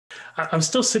I'm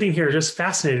still sitting here just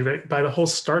fascinated by the whole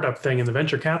startup thing and the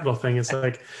venture capital thing. It's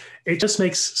like, it just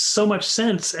makes so much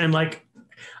sense. And like,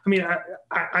 I mean,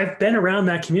 I've been around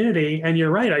that community, and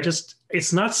you're right.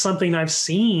 It's not something I've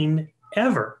seen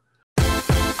ever.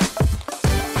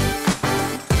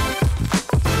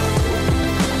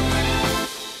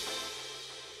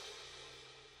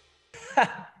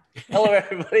 Hello,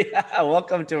 everybody.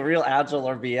 Welcome to Real Agile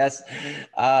or BS.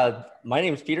 My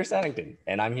name is Peter Saddington,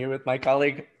 and I'm here with my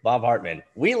colleague, Bob Hartman.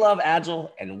 We love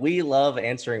Agile, and we love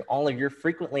answering all of your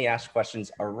frequently asked questions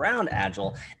around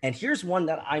Agile. And here's one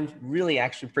that I'm really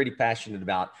actually pretty passionate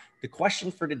about. The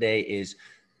question for today is,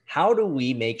 how do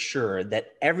we make sure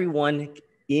that everyone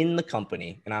in the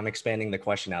company, and I'm expanding the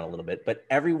question out a little bit, but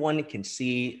everyone can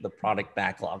see the product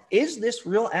backlog? Is this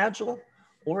real Agile?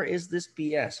 Or is this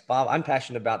BS? Bob, I'm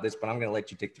passionate about this, but I'm going to let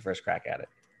you take the first crack at it.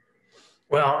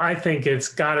 Well, I think it's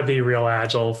got to be real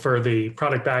Agile for the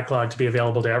product backlog to be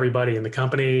available to everybody in the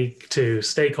company, to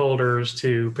stakeholders,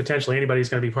 to potentially anybody who's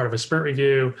going to be part of a sprint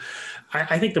review.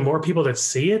 I think the more people that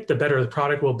see it, the better the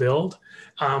product will build.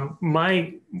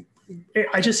 I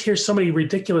just hear so many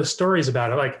ridiculous stories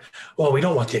about it. Like, well, we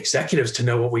don't want the executives to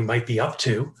know what we might be up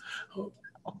to.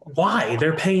 Why?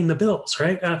 They're paying the bills,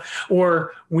 right?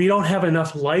 Or we don't have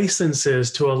enough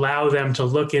licenses to allow them to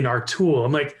look in our tool.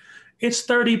 I'm like, it's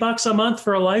 $30 a month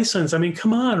for a license. I mean,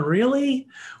 come on, really?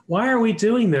 Why are we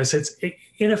doing this?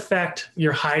 In effect,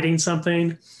 you're hiding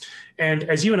something. And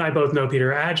as you and I both know,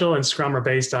 Peter, Agile and Scrum are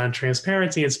based on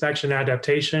transparency, inspection,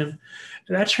 adaptation.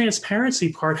 That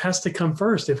transparency part has to come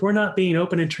first. If we're not being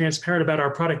open and transparent about our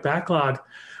product backlog,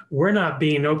 we're not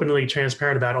being openly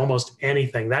transparent about almost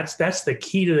anything. That's the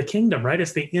key to the kingdom, right?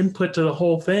 It's the input to the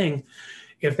whole thing.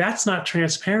 If that's not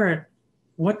transparent,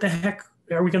 what the heck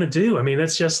are we going to do? I mean,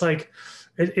 it's just like,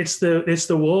 it's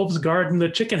the wolves guarding the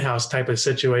chicken house type of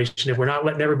situation if we're not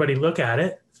letting everybody look at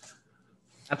it.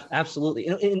 Absolutely.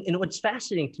 And what's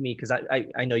fascinating to me, because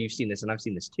I know you've seen this and I've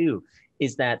seen this too,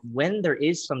 is that when there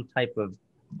is some type of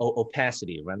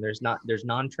opacity, when there's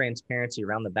non-transparency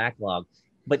around the backlog,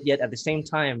 but yet at the same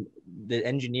time, the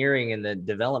engineering and the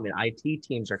development IT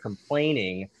teams are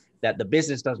complaining that the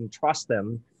business doesn't trust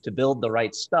them to build the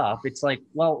right stuff. It's like,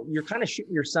 well, you're kind of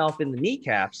shooting yourself in the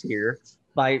kneecaps here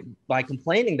by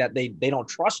complaining that they don't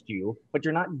trust you, but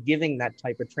you're not giving that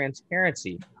type of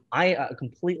transparency. I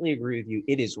completely agree with you.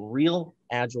 It is real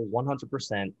Agile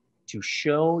 100% to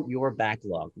show your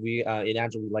backlog. We in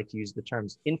Agile, we like to use the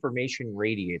terms information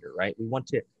radiator, right? We want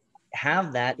to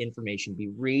have that information be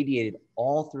radiated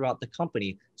all throughout the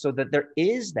company so that there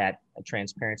is that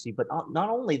transparency. But not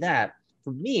only that,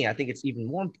 for me, I think it's even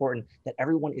more important that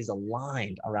everyone is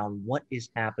aligned around what is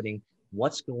happening,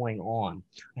 what's going on.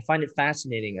 I find it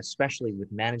fascinating, especially with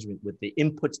management, with the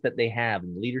inputs that they have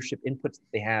and leadership inputs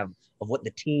that they have of what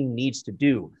the team needs to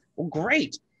do. Well,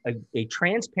 great. A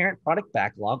transparent product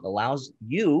backlog allows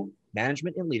you,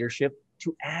 management and leadership,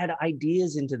 to add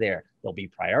ideas into there. They'll be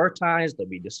prioritized, they'll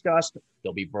be discussed,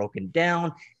 they'll be broken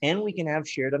down, and we can have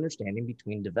shared understanding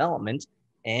between development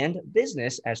and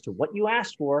business as to what you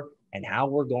asked for and how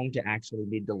we're going to actually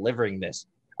be delivering this.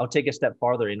 I'll take a step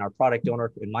farther. In my product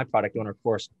owner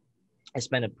course, I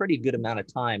spent a pretty good amount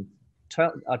of time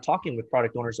talking with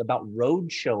product owners about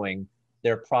road showing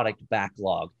their product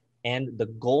backlog and the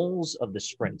goals of the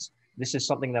sprints. This is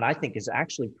something that I think is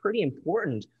actually pretty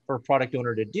important for a product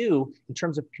owner to do in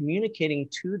terms of communicating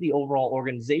to the overall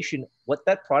organization what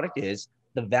that product is,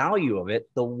 the value of it,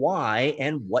 the why,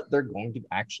 and what they're going to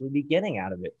actually be getting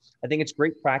out of it. I think it's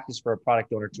great practice for a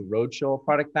product owner to roadshow a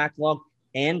product backlog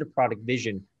and a product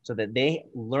vision so that they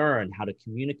learn how to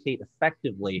communicate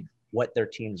effectively what their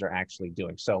teams are actually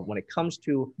doing. So when it comes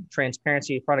to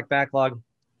transparency, product backlog,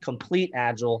 complete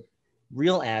Agile,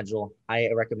 real Agile, I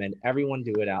recommend everyone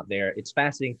do it out there. It's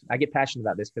fascinating. I get passionate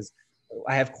about this because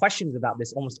I have questions about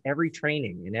this almost every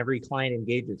training and every client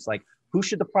engagement. It's like, who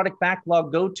should the product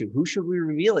backlog go to? Who should we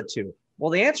reveal it to? Well,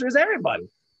 the answer is everybody.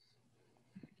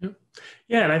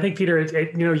 Yeah, and I think, Peter,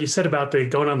 you said about the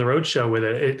going on the road show with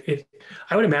it.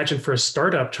 I would imagine for a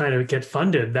startup trying to get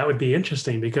funded, that would be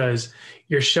interesting because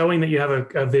you're showing that you have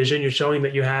a vision, you're showing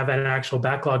that you have an actual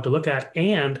backlog to look at,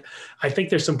 and I think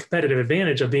there's some competitive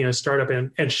advantage of being a startup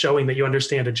and showing that you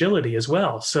understand agility as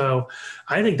well. So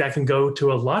I think that can go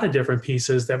to a lot of different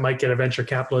pieces that might get a venture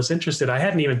capitalist interested. I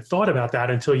hadn't even thought about that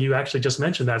until you actually just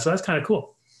mentioned that. So that's kind of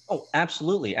cool. Oh,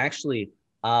 absolutely. Actually,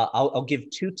 I'll give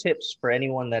 2 tips for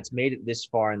anyone that's made it this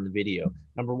far in the video.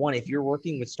 Number one, if you're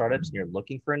working with startups and you're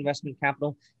looking for investment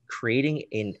capital, creating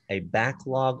a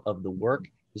backlog of the work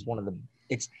is one of the,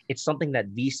 it's something that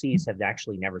VCs have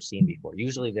actually never seen before.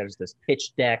 Usually there's this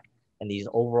pitch deck and these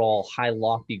overall high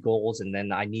lofty goals, and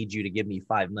then I need you to give me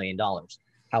 $5 million.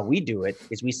 How we do it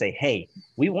is we say, hey,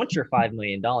 we want your $5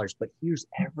 million, but here's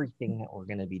everything that we're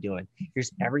going to be doing.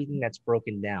 Here's everything that's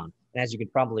broken down. And as you can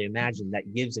probably imagine,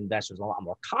 that gives investors a lot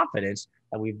more confidence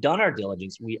that we've done our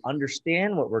diligence. We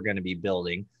understand what we're going to be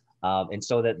building. And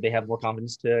so that they have more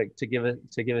confidence to give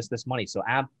us this money. So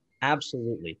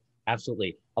absolutely.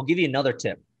 I'll give you another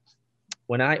tip.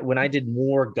 When I did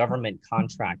more government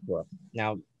contract work,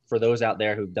 now for those out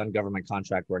there who've done government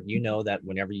contract work, you know that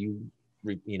whenever you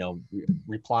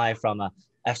reply from a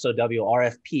SOW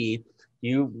RFP,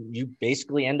 you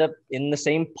basically end up in the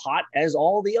same pot as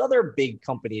all the other big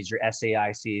companies, your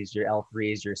SAICs, your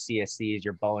L3s, your CSCs,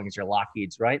 your Boeings, your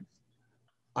Lockheeds, right?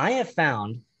 I have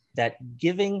found that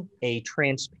giving a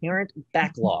transparent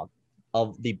backlog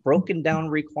of the broken down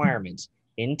requirements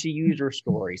into user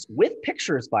stories with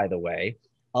pictures, by the way,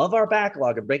 of our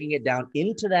backlog and breaking it down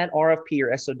into that RFP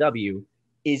or SOW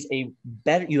is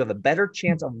you have a better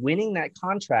chance of winning that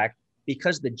contract,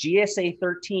 because the GSA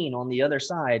 13 on the other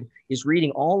side is reading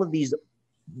all of these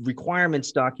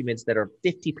requirements documents that are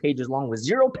 50 pages long with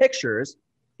 0 pictures.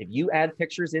 If you add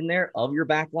pictures in there of your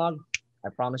backlog, I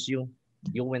promise you'll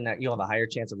win that. You'll have a higher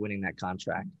chance of winning that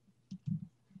contract.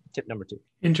 Tip number 2.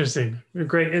 Interesting.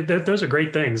 Great. Those are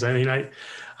great things. I mean,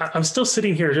 I'm still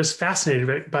sitting here just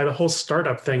fascinated by the whole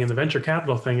startup thing and the venture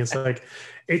capital thing. It's like,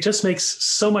 it just makes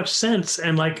so much sense.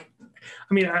 And like,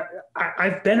 I mean,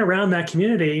 I've been around that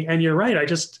community, and you're right.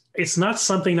 It's not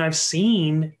something I've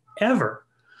seen ever.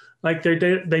 Like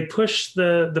they push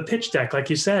the pitch deck, like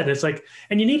you said. It's like,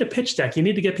 and you need a pitch deck. You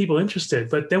need to get people interested.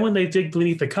 But then when they dig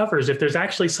beneath the covers, if there's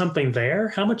actually something there,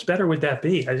 how much better would that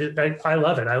be? I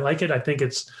love it. I like it. I think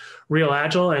it's real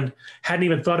agile, and hadn't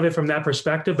even thought of it from that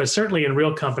perspective. But certainly in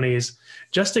real companies,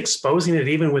 just exposing it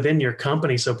even within your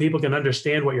company so people can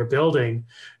understand what you're building,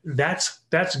 that's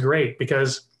great.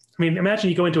 Because I mean, imagine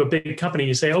you go into a big company and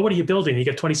you say, oh, what are you building? You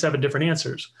get 27 different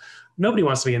answers. Nobody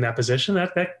wants to be in that position.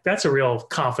 That's a real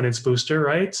confidence booster,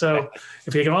 right? So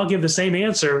if you can all give the same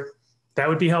answer, that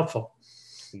would be helpful.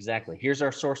 Exactly. Here's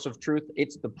our source of truth.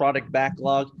 It's the product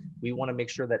backlog. We want to make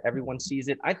sure that everyone sees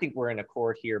it. I think we're in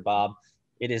accord here, Bob.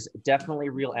 It is definitely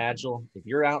real agile. If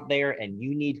you're out there and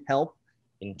you need help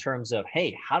in terms of,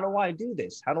 hey, how do I do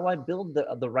this? How do I build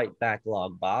the right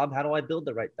backlog, Bob? How do I build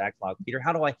the right backlog, Peter?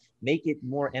 How do I make it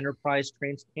more enterprise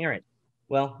transparent?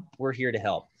 Well, we're here to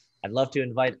help. I'd love to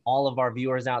invite all of our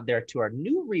viewers out there to our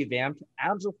new revamped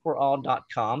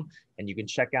agileforall.com, and you can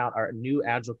check out our new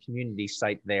Agile community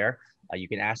site there. You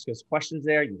can ask us questions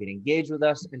there, you can engage with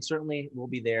us, and certainly we'll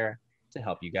be there to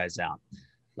help you guys out.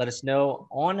 Let us know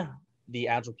on the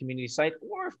Agile community site,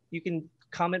 or you can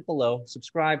comment below,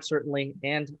 subscribe certainly,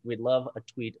 and we'd love a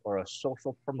tweet or a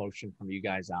social promotion from you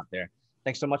guys out there.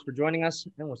 Thanks so much for joining us,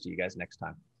 and we'll see you guys next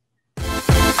time.